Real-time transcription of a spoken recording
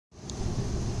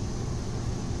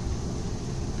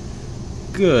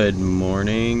Good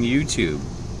morning, YouTube.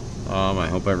 I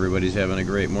hope everybody's having a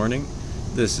great morning.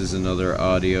 This is another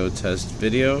audio test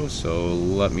video, so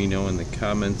let me know in the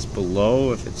comments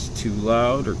below if it's too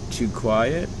loud or too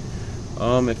quiet.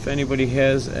 If anybody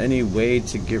has any way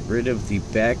to get rid of the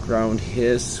background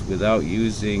hiss without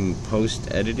using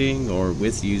post-editing or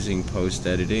with using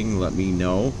post-editing, let me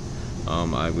know.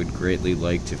 I would greatly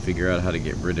like to figure out how to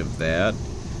get rid of that.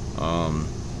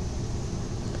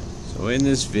 So in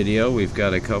this video we've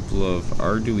got a couple of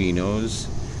Arduinos.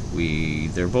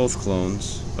 They're both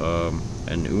clones,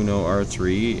 an Uno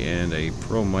R3 and a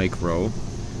Pro Micro,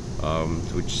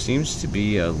 which seems to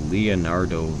be a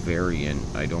Leonardo variant.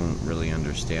 I don't really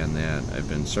understand that. I've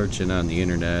been searching on the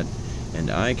internet and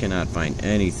I cannot find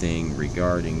anything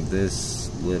regarding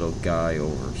this little guy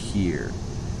over here.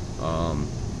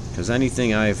 Because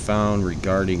anything I have found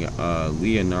regarding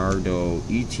Leonardo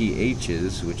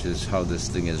ETHs, which is how this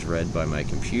thing is read by my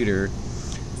computer,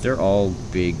 they're all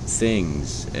big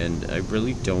things, and I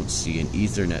really don't see an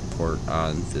Ethernet port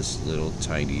on this little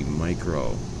tiny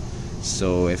micro.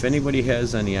 So if anybody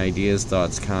has any ideas,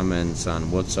 thoughts, comments on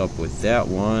what's up with that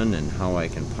one and how I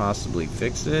can possibly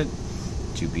fix it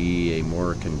to be a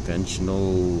more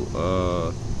conventional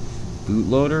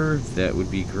bootloader, that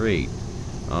would be great.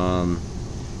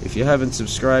 If you haven't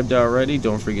subscribed already,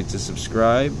 don't forget to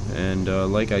subscribe, and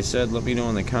like I said, let me know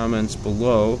in the comments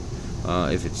below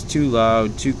if it's too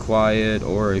loud, too quiet,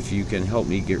 or if you can help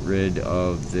me get rid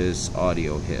of this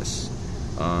audio hiss.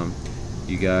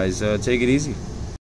 You guys take it easy.